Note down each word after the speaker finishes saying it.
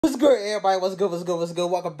What's good, everybody? What's good? What's good? What's good?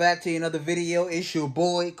 Welcome back to another video. It's your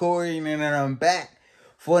boy Corey, and I'm back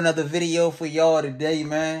for another video for y'all today,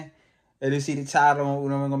 man. And you see the title of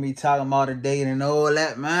what I'm gonna be talking about today and all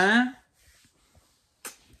that, man.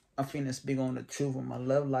 I'm finna speak on the truth of my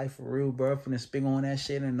love life for real, bro. I'm finna speak on that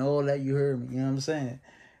shit and all that. You heard me? You know what I'm saying?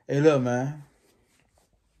 Hey, look, man.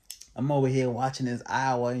 I'm over here watching this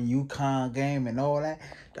Iowa and UConn game and all that.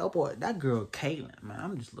 That girl Caitlin, man.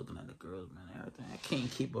 I'm just looking at the girls, man. Everything. I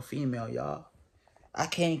can't keep a female, y'all. I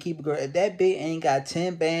can't keep a girl. If that bitch ain't got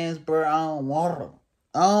 10 bands, bro, I don't want her.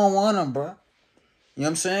 I don't want them, bro. You know what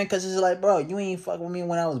I'm saying? Because it's like, bro, you ain't fuck with me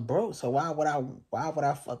when I was broke. So why would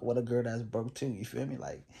I fuck with a girl that's broke too? You feel me?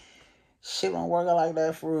 Like, shit don't work out like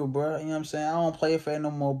that for real, bro. You know what I'm saying? I don't play fair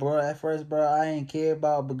no more, bro. At first, bro, I ain't care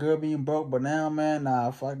about the girl being broke. But now, man,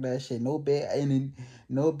 nah, fuck that shit. No bit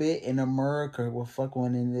in America will fuck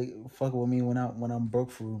with me when I'm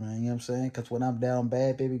broke for real, man. You know what I'm saying? Because when I'm down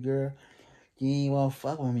bad, baby girl, you ain't want to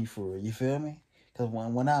fuck with me for real. You feel me? Because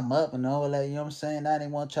when I'm up and all that, you know what I'm saying? I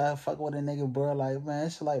didn't want to try to fuck with a nigga, bro. Like, man,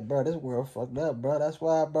 it's like, bro, this world fucked up, bro. That's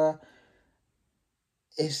why, bro,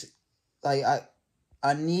 it's like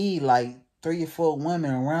I need like 3 or 4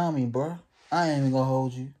 women around me, bro. I ain't even gonna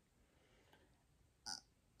hold you.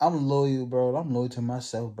 I'm loyal, bro. I'm loyal to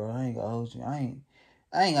myself, bro. I ain't gonna hold you. I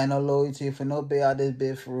ain't got no loyalty for no bitch out this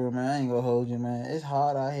bitch for real, man. I ain't gonna hold you, man. It's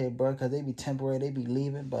hard out here, bro, because they be temporary, they be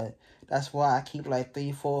leaving, but that's why I keep like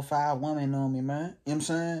 3, 4, 5 women on me, man. You know what I'm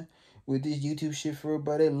saying? With this YouTube shit for real,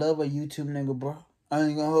 bro. They love a YouTube nigga, bro. I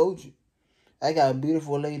ain't gonna hold you. I got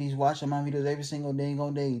beautiful ladies watching my videos every single day, you know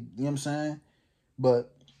what I'm saying?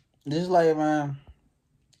 But just like, man,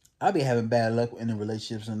 I be having bad luck in the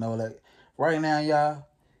relationships and all that. Right now, y'all,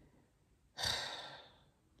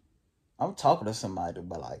 I'm talking to somebody,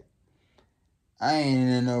 but like, I ain't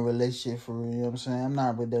in no relationship for real, you know what I'm saying? I'm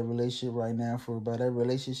not with that relationship right now for about that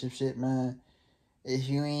relationship shit, man. If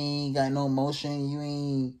you ain't got no motion, you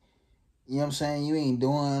ain't, you know what I'm saying? You ain't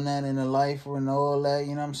doing that in the life and all that,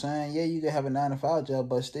 you know what I'm saying? Yeah, you can have a 9 to 5 job,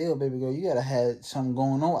 but still, baby girl, you gotta have something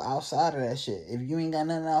going on outside of that shit. If you ain't got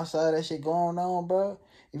nothing outside of that shit going on, bro,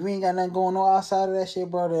 if you ain't got nothing going on outside of that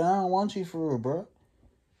shit, bro, then I don't want you for real, bro.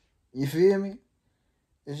 You feel me?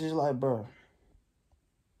 It's just like, bro,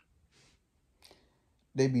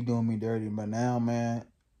 they be doing me dirty, but now, man,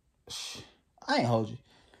 I ain't hold you.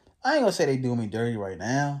 I ain't gonna say they doing me dirty right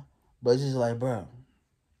now, but it's just like, bro,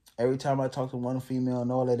 every time I talk to one female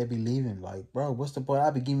and all that, they be leaving. Like, bro, what's the point?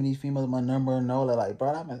 I be giving these females my number and all that. Like,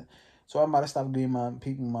 bro, so I'm about to stop giving my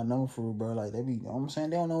people my number for real, bro. Like, they be, you know what I'm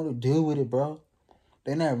saying? They don't know what to do with it, bro.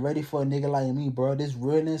 They not ready for a nigga like me, bro. This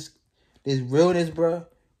realness, bro.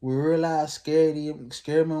 We realize they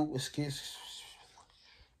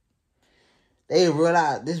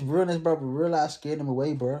realize this realness, bro. We realize scared them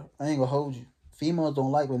away, bro. I ain't gonna hold you. Females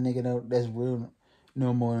don't like when nigga that's real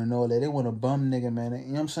no more than all that. They want a bum nigga, man. You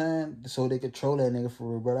know what I'm saying? So they control that nigga for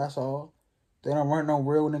real, bro. That's all. They don't want no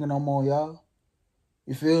real nigga no more, y'all.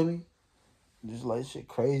 You feel me? Just like shit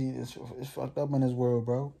crazy. It's fucked up in this world,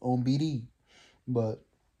 bro. On BD. But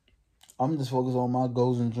I'm just focused on my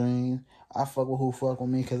goals and dreams. I fuck with who fuck with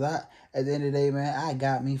me. Cause at the end of the day, man, I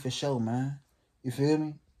got me for sure, man. You feel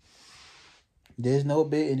me? There's no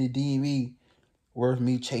bit in the DMV worth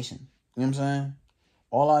me chasing. You know what I'm saying?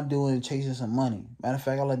 All I do is chasing some money. Matter of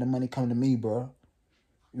fact, I let the money come to me, bro.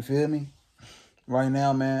 You feel me? Right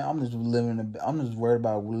now, man, I'm just worried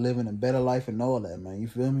about living a better life and all that, man. You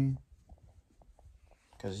feel me?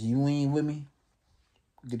 Cause you ain't with me,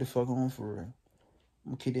 get the fuck on for real.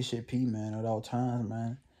 I'm gonna keep this shit P, man, at all times,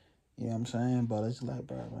 man. You know what I'm saying? But it's like,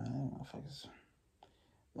 bro, man,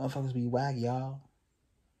 motherfuckers be whack, y'all.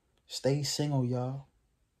 Stay single, y'all.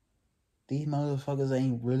 These motherfuckers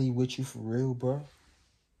ain't really with you for real, bro.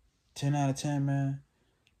 10 out of 10, man.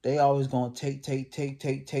 They always gonna take.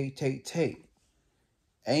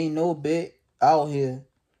 Ain't no bit out here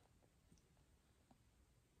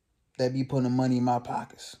that be putting money in my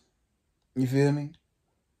pockets. You feel me?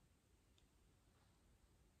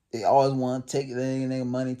 They always want to take their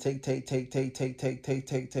money, take.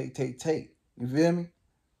 You feel me?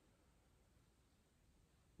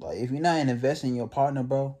 Like, if you're not investing in your partner,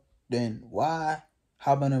 bro, then why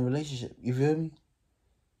hop in a relationship? You feel me?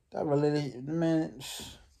 That relationship, man,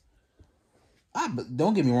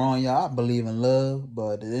 don't get me wrong, y'all. I believe in love,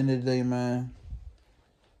 but at the end of the day, man,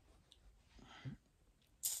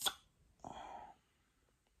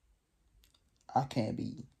 I can't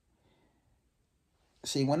be.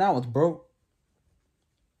 See, when I was broke,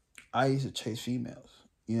 I used to chase females.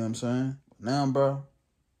 You know what I'm saying? Now, bro,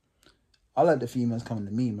 I let the females come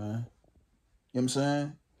to me, man. You know what I'm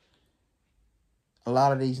saying? A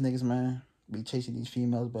lot of these niggas, man, be chasing these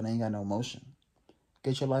females, but ain't got no motion.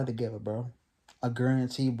 Get your life together, bro. I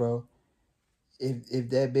guarantee, bro. If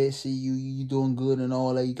that bitch see you doing good and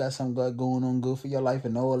all that, you got something going on good for your life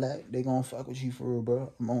and all that, they gonna fuck with you for real,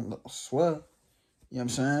 bro. I'm on swear. You know what I'm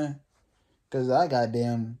saying? Cause I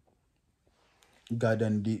goddamn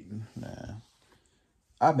deep, man.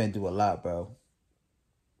 I've been through a lot, bro.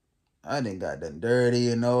 I done got done dirty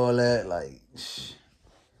and all that. Like, that's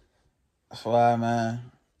why, man.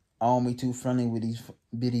 I don't be too friendly with these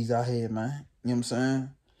biddies out here, man. You know what I'm saying?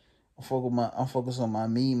 I'm focused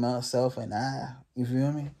on me, myself, and I. You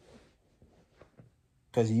feel me?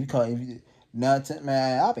 Cause you can't.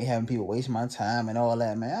 Man, I be having people waste my time and all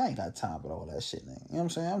that, man. I ain't got time for all that shit, man. You know what I'm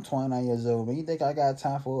saying? I'm 29 years old, man. You think I got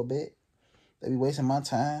time for a bit? They be wasting my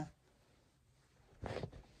time.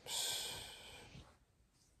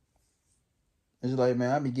 It's like, man,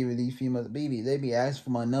 I be giving these females baby. They be asking for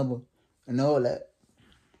my number and all that.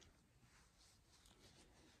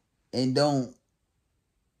 And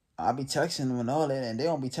I be texting them and all that, and they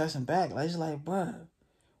don't be texting back. Like, it's like, bro,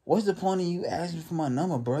 what's the point of you asking for my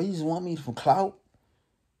number, bro? You just want me for clout?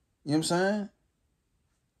 You know what I'm saying?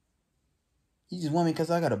 You just want me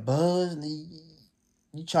because I got a buzz, and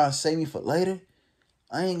you trying to save me for later?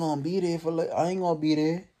 I ain't gonna be there for later. I ain't gonna be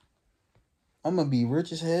there. I'm gonna be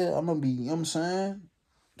rich as hell. I'm gonna be, you know what I'm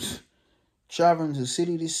saying? Traveling to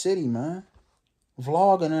city to city, man.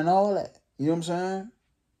 Vlogging and all that. You know what I'm saying?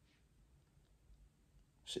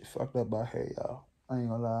 Shit fucked up out here, y'all. I ain't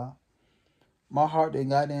gonna lie. My heart done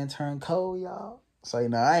goddamn turned cold, y'all. So,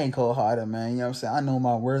 I ain't cold hearted, man. You know what I'm saying? I know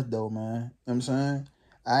my worth, though, man. You know what I'm saying?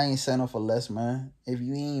 I ain't settling for less, man. If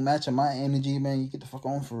you ain't matching my energy, man, you get the fuck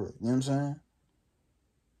on for it. You know what I'm saying?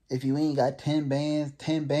 If you ain't got 10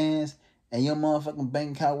 bands, and your motherfucking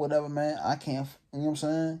bank account, whatever, man, I can't, you know what I'm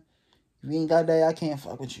saying? If you ain't got that, I can't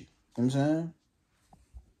fuck with you. You know what I'm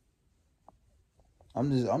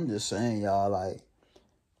saying? I'm just saying, y'all, like,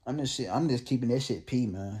 I'm just keeping that shit P,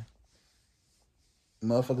 man.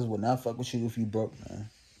 Motherfuckers will not fuck with you if you broke, man.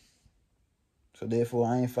 So therefore,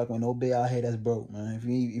 I ain't fucking with no bitch out here that's broke, man.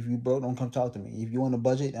 If you broke, don't come talk to me. If you on a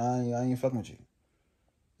budget, I ain't fucking with you.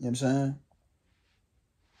 You know what I'm saying?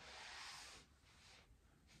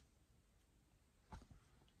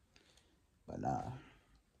 But nah.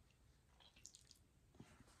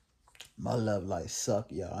 My love life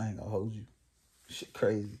suck, y'all. I ain't gonna hold you. Shit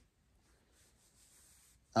crazy.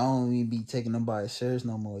 I don't even be taking nobody serious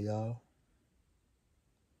no more, y'all.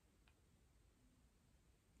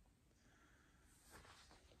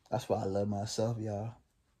 That's why I love myself, y'all.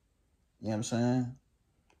 You know what I'm saying?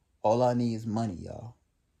 All I need is money, y'all.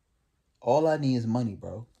 All I need is money,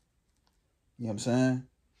 bro. You know what I'm saying?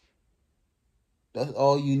 That's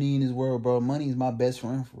all you need in this world, bro. Money is my best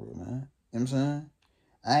friend for it, man. You know what I'm saying?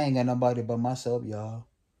 I ain't got nobody but myself, y'all.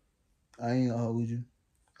 I ain't gonna hold you.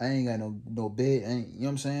 I ain't got no bed. You know what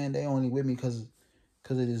I'm saying? They only with me because of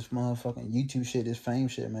this motherfucking YouTube shit, this fame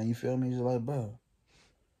shit, man. You feel me? Just like, bro,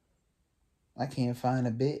 I can't find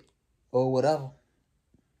a bit or whatever.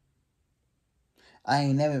 I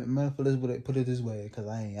ain't never put it this way, cause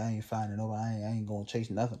I ain't finding nobody. I ain't gonna chase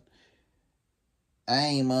nothing. I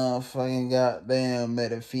ain't motherfucking goddamn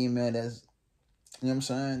met a female that's, you know what I'm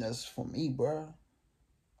saying, that's for me, bro.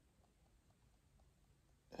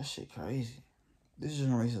 That shit crazy. This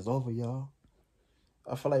generation's over, y'all.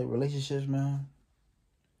 I feel like relationships, man.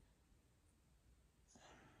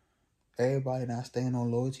 Everybody not staying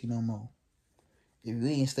on loyalty no more. If you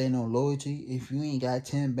ain't staying on loyalty, if you ain't got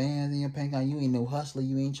 10 bands in your bank account, you ain't no hustler,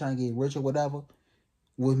 you ain't trying to get rich or whatever,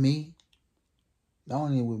 with me, not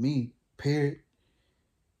only with me, period.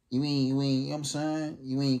 You ain't, you know what I'm saying?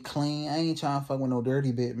 You ain't clean. I ain't trying to fuck with no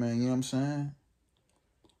dirty bit, man. You know what I'm saying?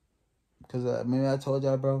 Because maybe I told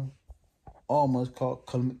y'all, bro, almost called,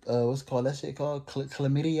 what's called that shit called?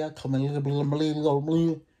 Chlamydia?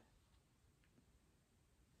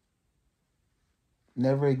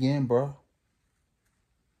 Never again, bro.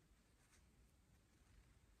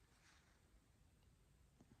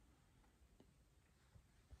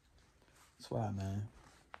 That's why, man.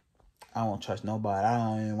 I don't trust nobody. I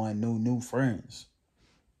don't even want new friends.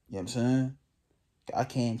 You know what I'm saying? I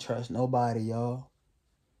can't trust nobody, y'all.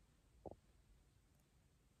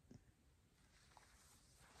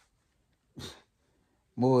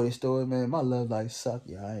 More of the story, man. My love life suck,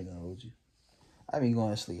 y'all. I ain't gonna hold you. I be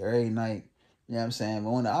going to sleep every night. You know what I'm saying?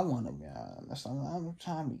 But when I want to be, I'm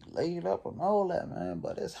trying to be laid up and all that, man.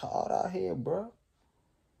 But it's hard out here, bro.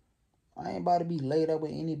 I ain't about to be laid up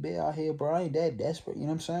with any bitch out here, bro. I ain't that desperate. You know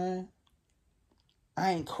what I'm saying?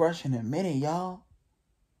 I ain't crushing a minute, y'all.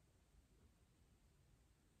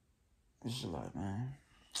 It's just like, man.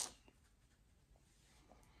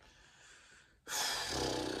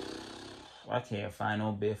 I can't find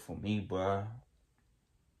no bitch for me, bro.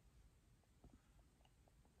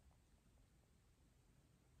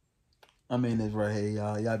 I mean this right here,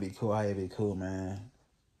 y'all. Y'all be cool. I be cool, man.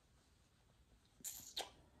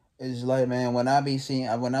 It's like, man, when I be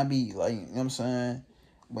like, you know what I'm saying,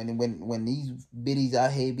 when these biddies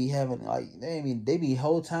out here be having, like, they be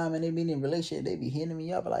whole time and they be in a relationship, they be hitting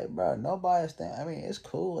me up like, bro, nobody stand. I mean, it's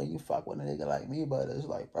cool and you fuck with a nigga like me, but it's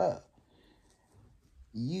like, bro,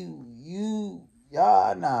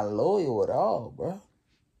 y'all not loyal at all, bro.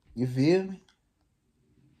 You feel me?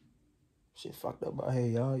 Shit fucked up out here,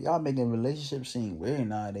 y'all. Y'all making relationships seem weird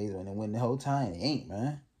nowadays when the whole time it ain't,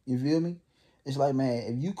 man. You feel me? It's like, man,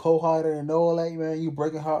 if you cold-hearted and all that, man, you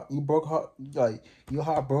broke heart, like, your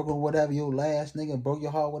heart broken, whatever, your last nigga broke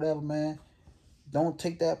your heart, whatever, man. Don't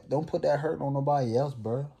put that hurt on nobody else,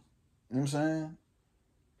 bro. You know what I'm saying?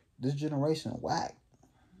 This generation whack.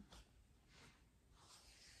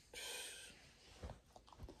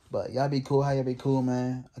 But y'all be cool, how y'all be cool,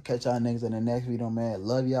 man. I'll catch y'all niggas in the next video, man.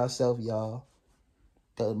 Love yourself, y'all.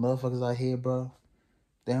 Cause motherfuckers out here, bro,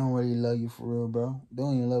 they don't really love you for real, bro. They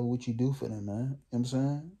don't even love what you do for them, man. You know what I'm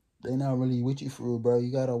saying? They not really with you for real, bro.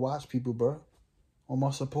 You gotta watch people, bro. All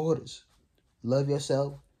my supporters. Love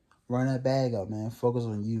yourself. Run that bag up, man. Focus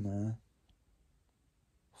on you, man.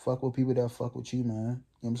 Fuck with people that fuck with you, man.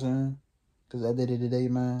 You know what I'm saying? Because at the end of the day,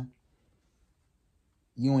 man,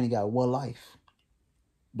 you only got one life.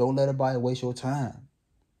 Don't let anybody waste your time.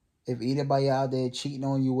 If anybody out there cheating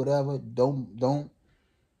on you, whatever, don't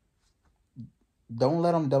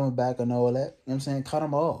let them dumb it back and all that. You know what I'm saying? Cut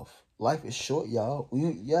them off. Life is short, y'all.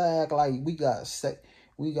 Y'all act like we got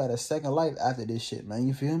a second life after this shit, man.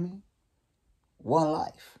 You feel me? One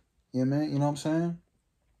life. You know what I mean? You know what I'm saying?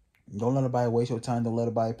 Don't let anybody waste your time. Don't let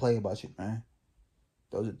anybody play about you, man.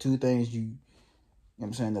 Those are two things you know what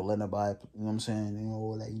I'm saying? Don't let nobody, you know what I'm saying? You know,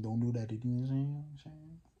 like, you don't do that, you know what I'm saying?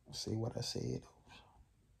 Say what I said.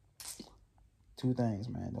 Two things,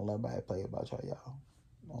 man. Don't let nobody play about y'all.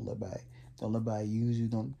 Don't let nobody use you.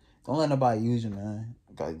 Don't let nobody use you, man.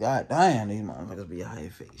 Because god damn, these motherfuckers be out here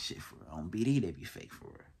fake shit for real. On BD, they be fake for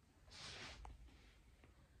real.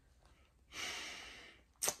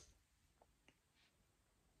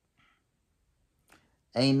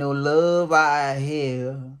 Ain't no love out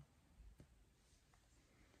here.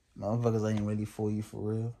 Motherfuckers ain't really for you for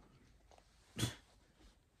real.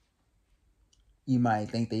 You might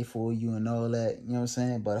think they for you and all that, you know what I'm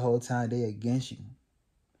saying? But the whole time they against you.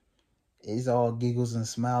 It's all giggles and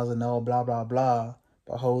smiles and all blah blah blah.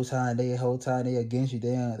 But whole time they against you.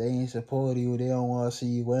 They ain't supporting you. They don't want to see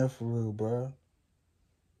you win for real, bro.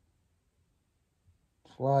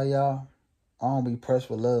 That's why, y'all, I don't be pressed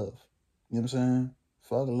for love. You know what I'm saying?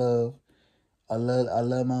 Fuck love. I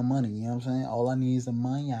love my money. You know what I'm saying? All I need is the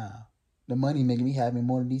money, y'all. The money making me happy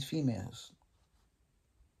more than these females.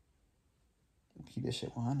 Keep this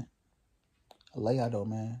shit 100. I love y'all though,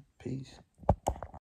 man. Peace.